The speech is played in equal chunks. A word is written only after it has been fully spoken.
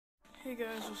Hey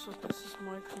guys, what's up? This is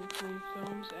Mike from Clean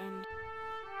Films, and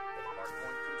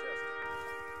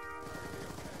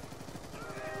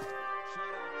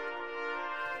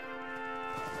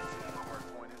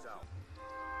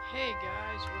hey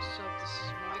guys, what's up? This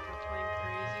is Mike. We're playing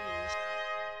CraZi, and this.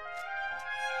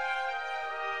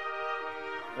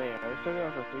 Wait, are we still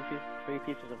going for three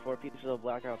pieces and 4 pieces of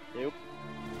blackout soup?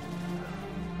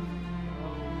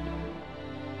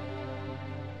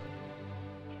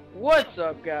 What's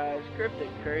up, guys? Cryptic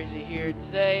CraZi here.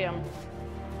 Today I'm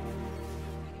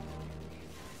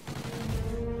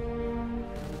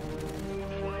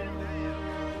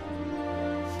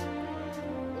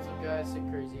What's up, guys? Sick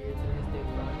CraZi here. Today's day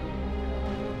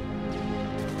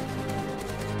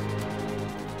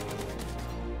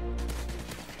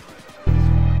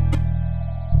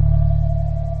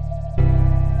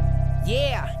 5.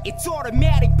 Yeah, it's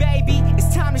automatic, baby.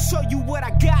 It's time to show you what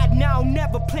I got, and I'll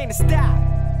never plan to stop.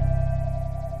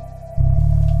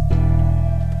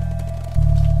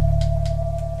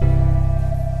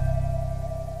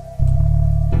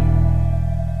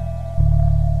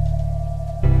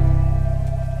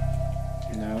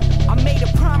 I made a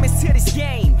promise to this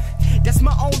game. That's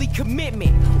my only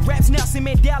commitment. Raps Nelson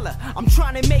Mandela. I'm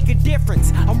trying to make a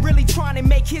difference. I'm really trying to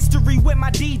make history with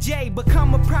my DJ.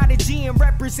 Become a prodigy and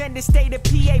represent the state of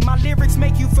PA. My lyrics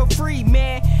make you feel free,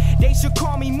 man. They should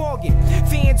call me Morgan.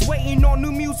 Fans waiting on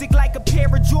new music like a pair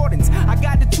of Jordans. I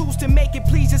got the tools to make it,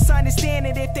 please just understand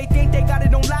it. If they think they got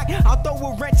it on lock, I'll throw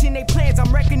a wrench in their plans.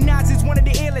 I'm recognized as one of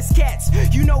the illest cats.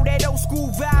 You know that old school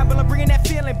vibe, but I'm bringing that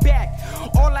feeling back.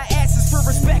 All I ask is for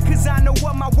respect, cause I know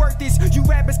what my worth is. You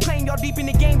rappers claim y'all deep in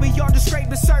the game, but y'all just scrape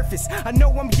the surface. I know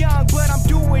I'm young, but I'm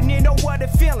doing it, know what a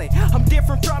feeling. I'm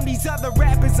different from these other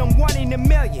rappers, I'm one in a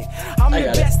million. I'm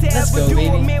the best to ever do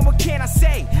it, man, what can I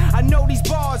say? I know these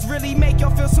bars really make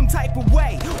y'all feel some type of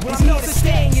way. Well, I'm not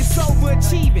staying, it's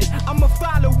overachieving. I'ma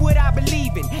follow what I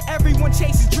believe in. Everyone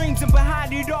chases dreams, and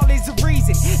behind it all is a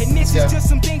reason. And this is just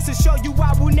some things to show you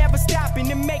I will never stop. And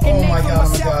to make a name for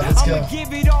myself, I'ma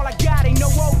give it all I got, ain't no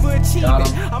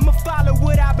overachieving. I'ma follow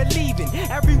what I believe in.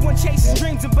 Everyone chases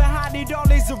dreams, and behind it all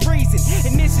is a reason.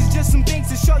 And this is just some things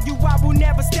to show you I will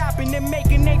never stop. And to make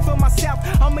a name for myself,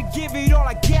 I'ma give it all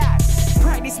I got.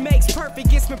 Practice makes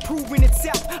perfect, it's been proving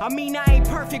itself. I mean, I ain't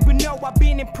perfect, but no, I've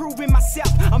been improving myself.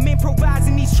 I'm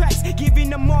improvising these tracks,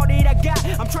 giving them all that I got.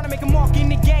 I'm trying to make a mark in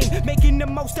the game, making the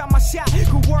most out my shot.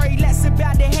 Could worry less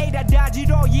about the hate, I dodge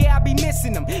it all, yeah, I be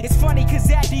missing them. It's funny, cause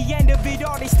at the end of it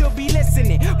all, they still be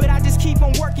listening. But I just keep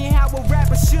on working how a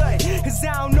rapper should. Cause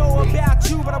I don't know about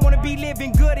you, but I wanna be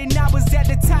living good, and I was at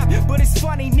the top. But it's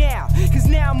funny now, cause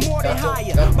now I'm more than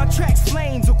higher. My tracks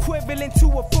flames, equivalent to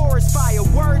a forest fire.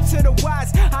 Word to the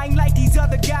wise, I ain't like these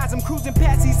other guys. I'm cruising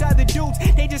past these other dudes,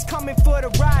 they just coming for the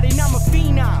ride. And I'm a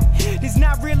phenom, there's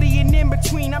not really an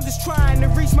in-between. I'm just trying to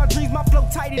reach my dreams, my flow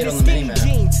tighter than skinny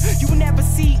jeans. You will never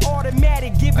see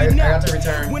automatic giving up.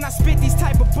 When I spit these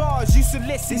type of bars, you should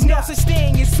listen. There's no such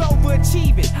thing as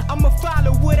overachieving. I'ma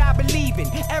follow what I believe in.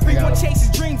 Everyone chases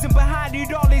dreams, and behind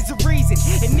it all is a reason.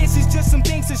 And this is just some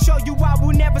things to show you I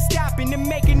will never stop. And to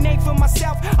make a name for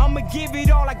myself, I'ma give it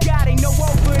all I got, ain't no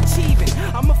overachieving.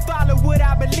 I'ma follow what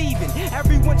I believe in.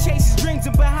 Everyone chases dreams,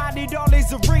 and behind it all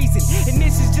is a reason. And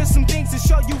this is just some things to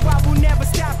show you I will never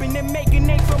stop. And to make a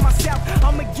name for myself,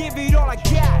 I'ma give it all I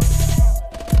got.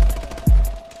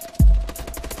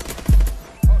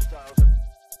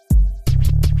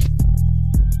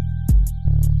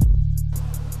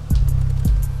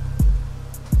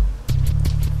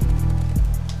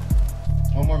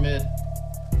 One more mid.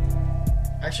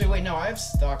 Actually, wait, no, I have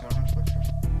stock. I don't have to look for.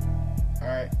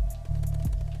 Alright.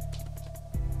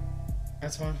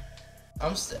 That's fine.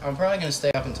 I'm probably gonna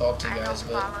stay up and talk to you guys,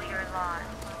 but.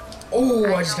 Oh,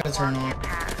 I just gotta turn on.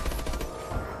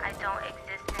 I don't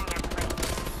exist in your place.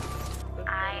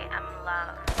 I am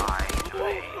love. I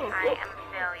am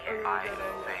failure.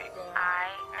 I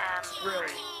am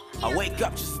free. I wake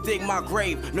up just to dig my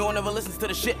grave. No one ever listens to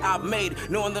the shit I've made.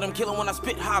 Knowing that I'm killing when I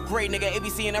spit high grade. Nigga,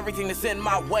 ABC and everything that's in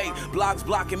my way. Blogs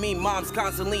blocking me, moms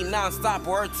constantly non-stop.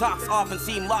 Word talks often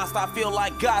seem lost. I feel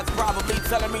like God's probably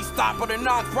telling me stop, but they're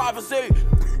not prophecy.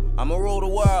 I'ma rule the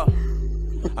world.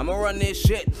 I'ma run this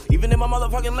shit. Even if my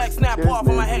motherfucking legs snap off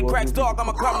and my head cracks dark,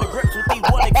 I'ma come to grips with the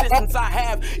one existence I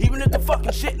have. Even if the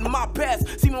fucking shit in my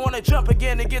past see me wanna jump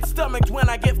again and get stomached when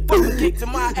I get fucking kicked in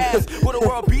my ass. Will the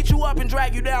world beat you up and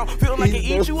drag you down? Feeling like it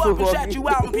eat you up and shut you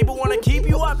out, and people wanna keep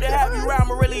you up to have you around.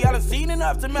 But really I done seen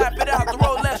enough to map it out. The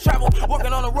road less traveled,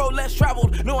 walking on the road less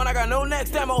traveled, knowing I got no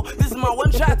next demo. This is my one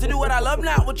shot to do what I love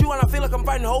now with you, and I feel like I'm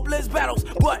fighting hopeless battles.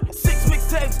 But 6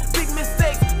 mixtapes, big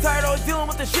mistakes, tired always dealing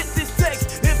with the shit this takes.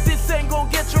 If this ain't gon'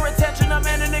 get your attention, I'm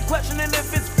ending it questioning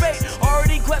if it's fate.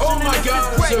 question my if God, it's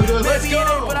so great. good. Let's Maybe it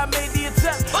go. ain't, but I made the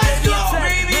attempt. Let's Maybe go, a 10,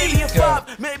 baby. maybe a Let's go.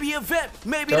 5, maybe a vet,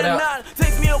 maybe Throw the it out. 9.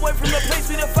 Takes me away from the place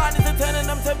we define as a 10, and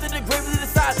I'm tempted to gravely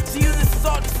decide. To you, this is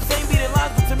all just the same beating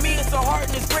lines, but to me, it's a heart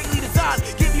and it's greatly designed.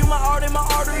 Give you my art and my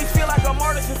arteries, feel like I'm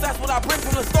artist, since that's what I bring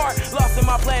from the start. Lost in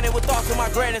my planet with thoughts of my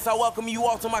grandness, I welcome you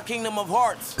all to my kingdom of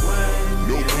hearts.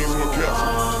 No keys in my castle.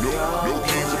 No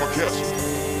keys in my castle.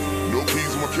 No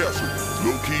keys in my castle.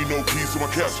 No keys to my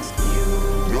castle.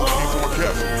 No keys in my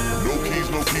castle. No keys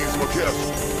in my castle.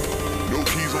 No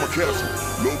keys in my castle.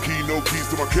 No keys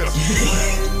to my castle.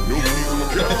 No keys in my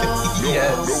castle.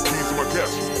 Yes. No keys in my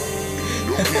castle.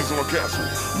 No keys in my castle.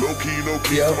 No keys to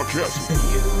my castle.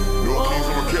 No keys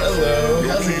in my castle. Hello, No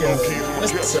how's it keys going? in my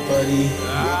What's castle. up, buddy?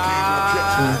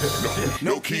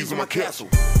 No keys in my castle.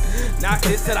 Knock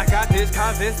this till I got this,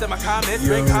 convinced that my comments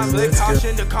bring Yo, conflict, let's go.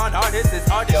 caution to con artists, it's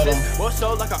Got artists, 'em. more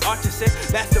so like an artist,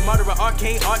 master murderer,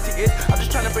 arcane artist. I'm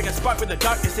just trying to bring a spark where the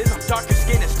darkness is. I'm darker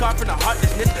skin and scarred from the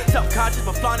heartlessness, self-conscious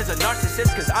but flaunt as a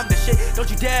narcissist, cause I'm the shit, don't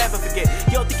you dare ever forget.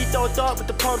 You don't think you throw a thought with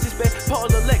the poems he spit, polar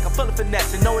lick, I'm full of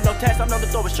finesse, and knowing no test, I'm known to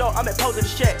throw a show, I'm imposing the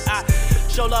shit. I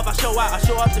show love, I show out, I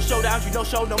show up to showdowns, you know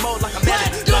show no more like a man.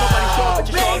 Don't nobody show up, but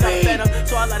you show I'm not a phantom,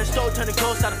 so I let it stole, turning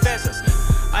coast out of phantoms.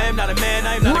 I am not a man,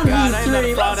 I am not a god, I am not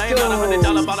a fraud, I am not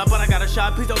 $100 baller, but I got a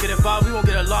shot. Please don't get involved, we won't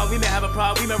get along. We may have a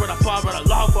problem, we may run a farm, run a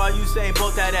long for you saying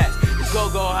both that ass. It's go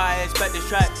high, expect this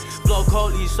track. Blow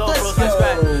cold, these soul bros like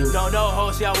scrap. Don't know,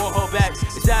 ho, see I won't hold back.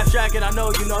 It's abstract and I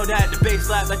know you know that. The bass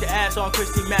slap like the ass on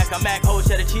Christy Mac. I'm Mac, ho,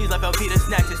 cheddar cheese like Velveeta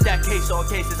snacks. It's that case on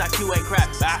cases, IQ ain't crap.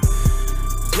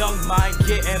 Young mind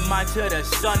getting mine till the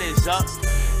sun is up.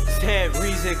 Ted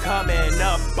Reece coming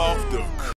up off the